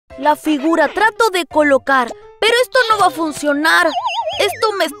La figura trato de colocar, pero esto no va a funcionar.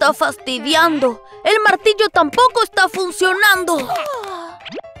 Esto me está fastidiando. El martillo tampoco está funcionando.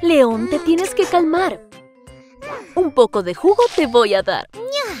 León, te tienes que calmar. Un poco de jugo te voy a dar. ¿Qué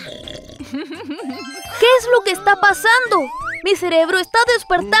es lo que está pasando? Mi cerebro está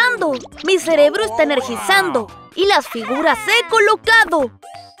despertando. Mi cerebro está energizando. Y las figuras he colocado.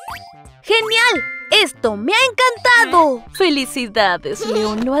 ¡Genial! ¡Esto me ha encantado! ¡Felicidades,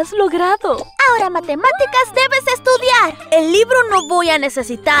 León! ¡Lo has logrado! Ahora matemáticas debes estudiar. El libro no voy a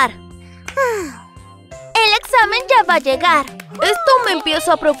necesitar. El examen ya va a llegar. Esto me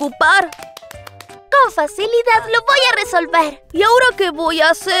empieza a preocupar. Con facilidad lo voy a resolver. ¿Y ahora qué voy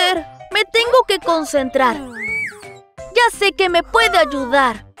a hacer? Me tengo que concentrar. Ya sé que me puede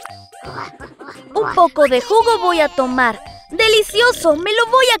ayudar. Un poco de jugo voy a tomar. ¡Delicioso! ¡Me lo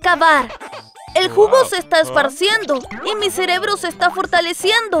voy a acabar! El jugo se está esparciendo y mi cerebro se está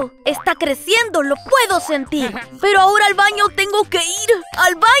fortaleciendo. Está creciendo, lo puedo sentir. Pero ahora al baño tengo que ir.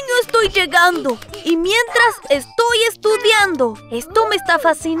 Al baño estoy llegando. Y mientras estoy estudiando. Esto me está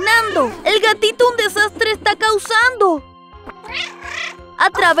fascinando. El gatito un desastre está causando. A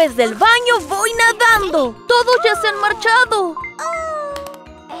través del baño voy nadando. Todos ya se han marchado.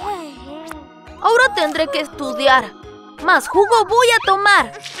 Ahora tendré que estudiar. Más jugo voy a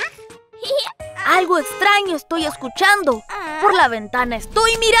tomar. Algo extraño estoy escuchando. Por la ventana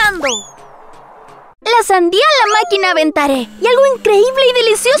estoy mirando. La sandía a la máquina aventaré y algo increíble y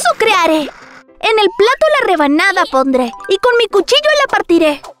delicioso crearé. En el plato la rebanada pondré y con mi cuchillo la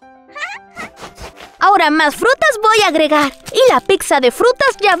partiré. Ahora más frutas voy a agregar y la pizza de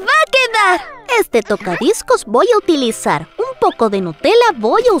frutas ya va a quedar. Este tocadiscos voy a utilizar. Un poco de Nutella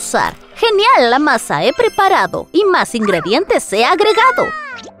voy a usar. Genial, la masa he preparado y más ingredientes he agregado.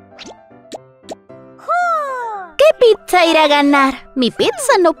 ¿Qué pizza irá a ganar? Mi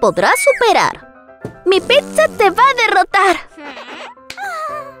pizza no podrá superar. Mi pizza te va a derrotar.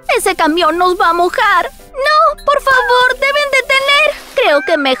 Ese camión nos va a mojar. No, por favor, deben detener. Creo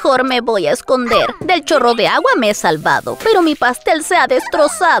que mejor me voy a esconder. Del chorro de agua me he salvado, pero mi pastel se ha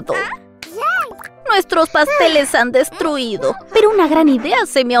destrozado. Nuestros pasteles han destruido, pero una gran idea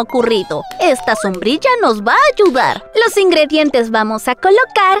se me ha ocurrido. Esta sombrilla nos va a ayudar. Los ingredientes vamos a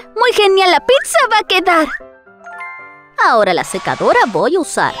colocar. Muy genial, la pizza va a quedar. Ahora la secadora voy a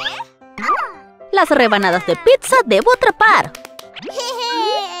usar. Las rebanadas de pizza debo atrapar.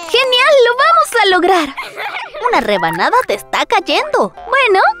 ¡Genial! ¡Lo vamos a lograr! Una rebanada te está cayendo.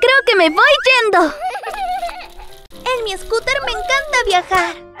 Bueno, creo que me voy yendo. En mi scooter me encanta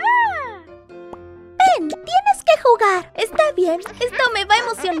viajar. Ven, tienes que jugar. Está bien, esto me va a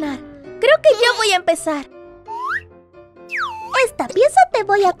emocionar. Creo que ya voy a empezar. Esta pieza te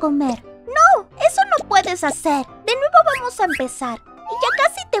voy a comer. No, eso no puedes hacer. De nuevo vamos a empezar. Y ya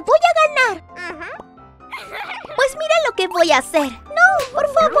casi te voy a ganar. Pues mira lo que voy a hacer. No, por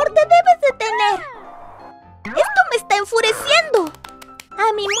favor, te debes detener. Esto me está enfureciendo.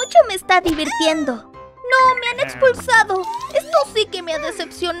 A mí mucho me está divirtiendo. No, me han expulsado. Esto sí que me ha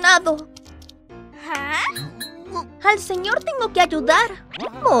decepcionado. Al señor tengo que ayudar.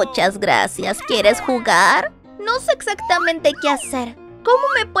 Muchas gracias. ¿Quieres jugar? No sé exactamente qué hacer. ¿Cómo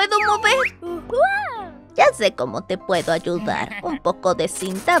me puedo mover? Ya sé cómo te puedo ayudar. Un poco de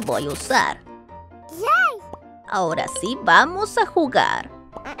cinta voy a usar. Ahora sí, vamos a jugar.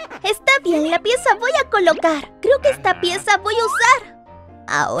 Está bien, la pieza voy a colocar. Creo que esta pieza voy a usar.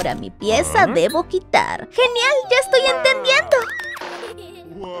 Ahora mi pieza debo quitar. Genial, ya estoy entendiendo.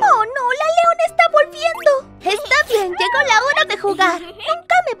 ¡Oh, no! ¡La León está volviendo! Está bien, llegó la hora de jugar.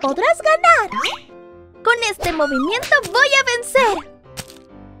 Nunca me podrás ganar. Con este movimiento voy a vencer.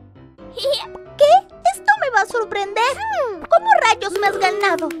 ¿Qué? Esto me va a sorprender. ¿Cómo rayos me has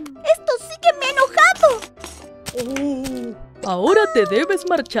ganado? Esto sí que me ha enojado. Ahora te debes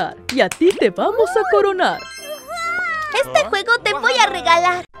marchar y a ti te vamos a coronar. Este juego te voy a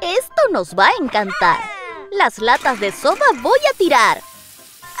regalar. Esto nos va a encantar. Las latas de soda voy a tirar.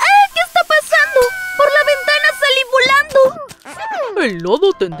 ¿Qué está pasando? Por la ventana salí volando. El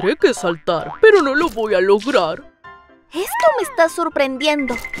lodo tendré que saltar, pero no lo voy a lograr. Esto me está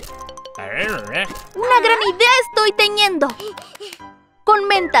sorprendiendo. Una gran idea estoy teniendo. Con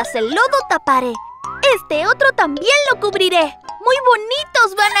mentas el lodo taparé. Este otro también lo cubriré. Muy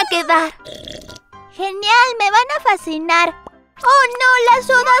bonitos van a quedar. Genial, me van a fascinar. ¡Oh no! ¡La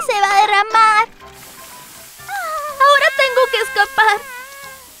soda se va a derramar! Ahora tengo que escapar.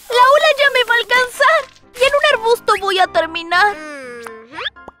 La ola ya me va a alcanzar. Y en un arbusto voy a terminar.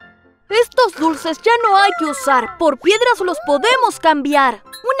 Estos dulces ya no hay que usar. Por piedras los podemos cambiar.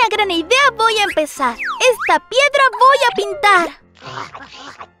 Una gran idea voy a empezar. Esta piedra voy a pintar.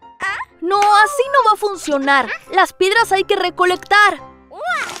 No, así no va a funcionar. Las piedras hay que recolectar.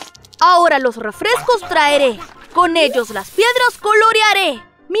 Ahora los refrescos traeré. Con ellos las piedras colorearé.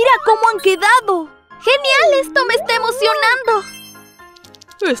 Mira cómo han quedado. ¡Genial! ¡Esto me está emocionando!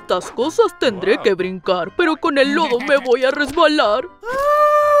 Estas cosas tendré que brincar, pero con el lodo me voy a resbalar.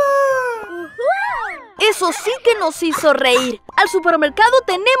 Eso sí que nos hizo reír. Al supermercado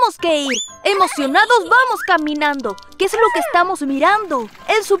tenemos que ir. Emocionados vamos caminando. ¿Qué es lo que estamos mirando?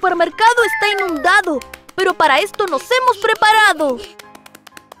 El supermercado está inundado. Pero para esto nos hemos preparado.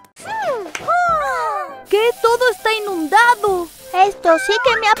 ¿Qué? Todo está inundado. Esto sí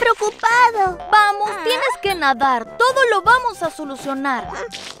que me ha preocupado. Vamos, tienes que nadar. Todo lo vamos a solucionar.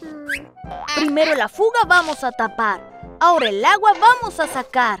 Primero la fuga vamos a tapar. Ahora el agua vamos a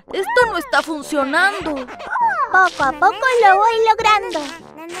sacar. Esto no está funcionando. Poco a poco lo voy logrando.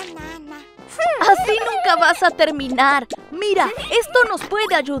 Así nunca vas a terminar. Mira, esto nos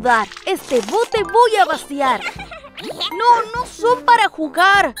puede ayudar. Este bote voy a vaciar. No, no son para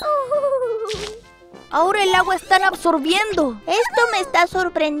jugar. Ahora el agua están absorbiendo. Esto me está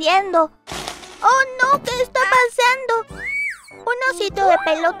sorprendiendo. ¡Oh, no! ¿Qué está pasando? Un osito de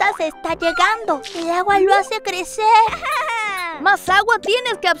pelotas está llegando. El agua lo hace crecer. Más agua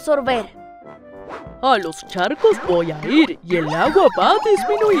tienes que absorber. A los charcos voy a ir y el agua va a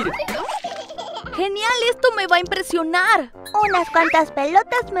disminuir. Genial, esto me va a impresionar. Unas cuantas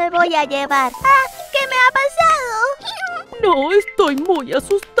pelotas me voy a llevar. ¡Ah! ¿Qué me ha pasado? No, estoy muy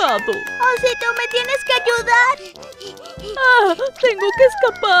asustado. Osito, ¿me tienes que ayudar? ¡Ah! ¡Tengo que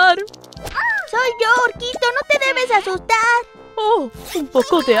escapar! Soy yo, Orquito, no te debes asustar. ¡Oh! Un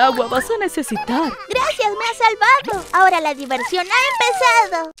poco de agua vas a necesitar. Gracias, me has salvado. Ahora la diversión ha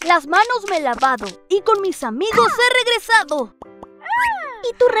empezado. Las manos me he lavado y con mis amigos he regresado.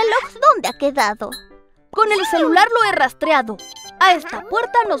 ¿Y tu reloj dónde ha quedado? Con el celular lo he rastreado. A esta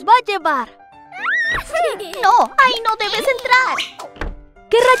puerta nos va a llevar. No, ahí no debes entrar.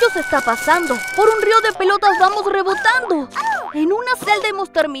 ¿Qué rayos está pasando? Por un río de pelotas vamos rebotando. En una celda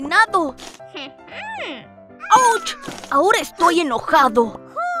hemos terminado. ¡Auch! Ahora estoy enojado.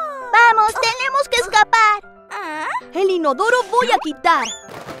 Vamos, tenemos que escapar. El inodoro voy a quitar.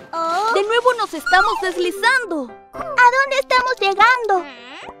 De nuevo nos estamos deslizando. ¿A dónde estamos llegando?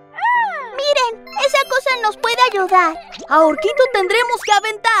 Miren, esa cosa nos puede ayudar. A Orquito tendremos que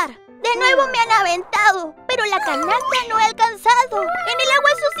aventar. De nuevo me han aventado, pero la canasta no he alcanzado. En el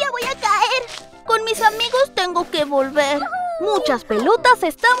agua sucia voy a caer. Con mis amigos tengo que volver. Muchas pelotas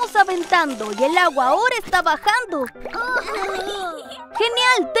estamos aventando y el agua ahora está bajando.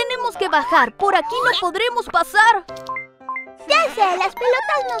 Genial, tenemos que bajar. Por aquí no podremos pasar. Ya sé, las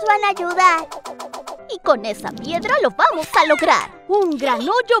pelotas nos van a ayudar. Y con esa piedra lo vamos a lograr. Un gran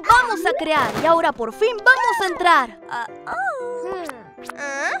hoyo vamos a crear y ahora por fin vamos a entrar.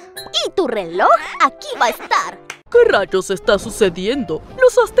 ¿Y tu reloj? Aquí va a estar. ¿Qué rayos está sucediendo?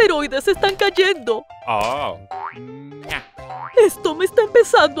 ¡Los asteroides están cayendo! Esto me está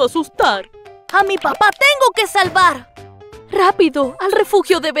empezando a asustar. A mi papá tengo que salvar. Rápido, al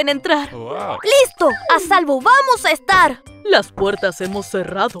refugio deben entrar. ¡Listo! ¡A salvo vamos a estar! Las puertas hemos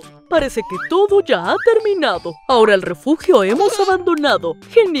cerrado. Parece que todo ya ha terminado. Ahora el refugio hemos abandonado.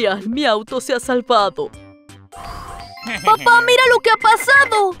 Genial, mi auto se ha salvado. ¡Papá, mira lo que ha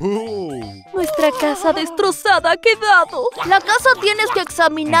pasado! Nuestra casa destrozada ha quedado. La casa tienes que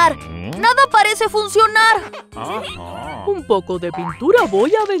examinar. Nada parece funcionar. Un poco de pintura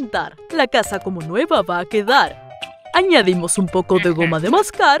voy a aventar. La casa como nueva va a quedar. Añadimos un poco de goma de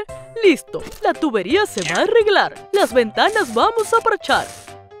mascar. ¡Listo! La tubería se va a arreglar. Las ventanas vamos a parchar.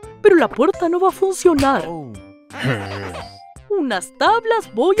 Pero la puerta no va a funcionar. Unas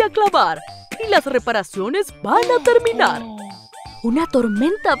tablas voy a clavar. Y las reparaciones van a terminar. Una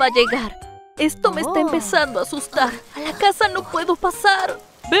tormenta va a llegar. Esto me está empezando a asustar. A la casa no puedo pasar.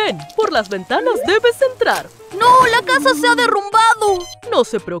 Ven, por las ventanas debes entrar. ¡No! ¡La casa se ha derrumbado! No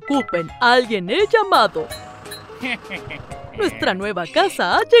se preocupen, alguien he llamado. Nuestra nueva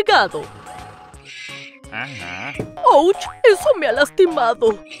casa ha llegado. ¡Ouch! Eso me ha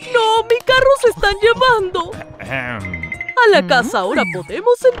lastimado. ¡No! ¡Mi carro se están llevando! A la casa ahora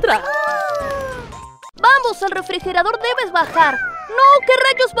podemos entrar. ¡Vamos! Al refrigerador debes bajar. ¡No! ¿Qué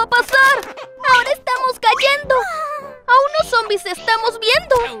rayos va a pasar? ¡Ahora estamos cayendo! ¡A unos zombies estamos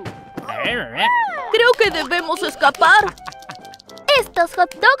viendo! Creo que debemos escapar. Estos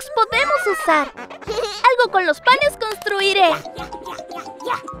hot dogs podemos usar. Algo con los panes construiré.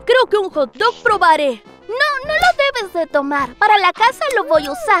 Creo que un hot dog probaré. No, no lo debes de tomar. Para la casa lo voy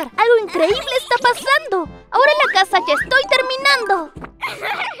a usar. Algo increíble está pasando. Ahora en la casa ya estoy terminando.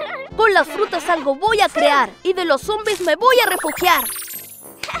 Con las frutas algo voy a crear y de los zombies me voy a refugiar.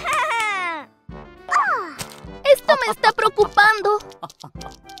 me está preocupando.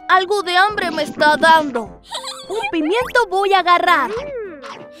 Algo de hambre me está dando. Un pimiento voy a agarrar.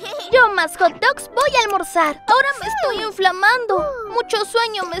 Yo más hot dogs voy a almorzar. Ahora me estoy inflamando. Mucho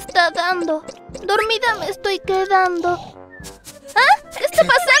sueño me está dando. Dormida me estoy quedando. ¿Ah? ¿Qué está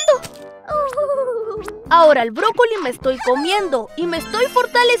pasando? Ahora el brócoli me estoy comiendo y me estoy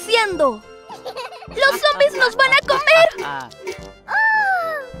fortaleciendo. ¡Los zombies nos van a comer!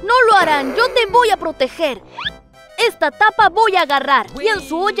 No lo harán, yo te voy a proteger. Esta tapa voy a agarrar y en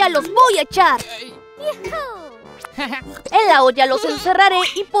su olla los voy a echar. En la olla los encerraré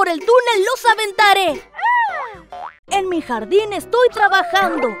y por el túnel los aventaré. En mi jardín estoy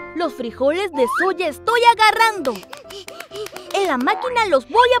trabajando. Los frijoles de soya estoy agarrando. En la máquina los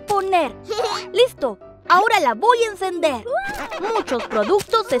voy a poner. ¡Listo! Ahora la voy a encender. Muchos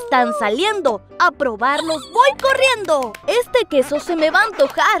productos están saliendo. A probarlos voy corriendo. Este queso se me va a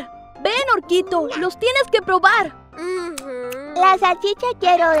antojar. Ven, Orquito, los tienes que probar. La salchicha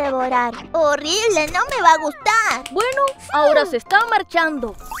quiero devorar. Horrible, no me va a gustar. Bueno, ahora se está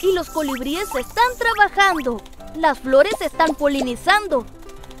marchando y los colibríes están trabajando. Las flores están polinizando.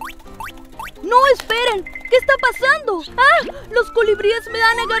 ¡No, esperen! ¿Qué está pasando? ¡Ah! Los colibríes me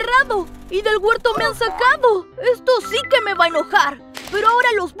han agarrado y del huerto me han sacado. Esto sí que me va a enojar. Pero ahora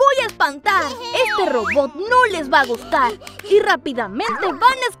los voy a espantar. Este robot no les va a gustar y rápidamente van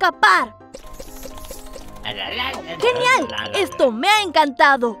a escapar. ¡Genial! Esto me ha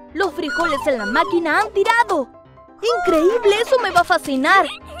encantado. Los frijoles en la máquina han tirado. ¡Increíble! Eso me va a fascinar.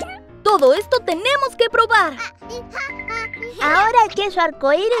 Todo esto tenemos que probar. Ahora el queso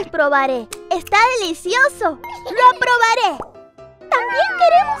arcoíris probaré. Está delicioso. Lo probaré. También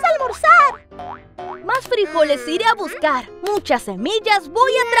queremos almorzar. Más frijoles iré a buscar. Muchas semillas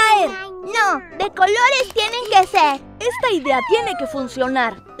voy a traer. No, de colores tienen que ser. Esta idea tiene que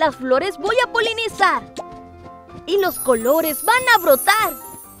funcionar. Las flores voy a polinizar. Y los colores van a brotar.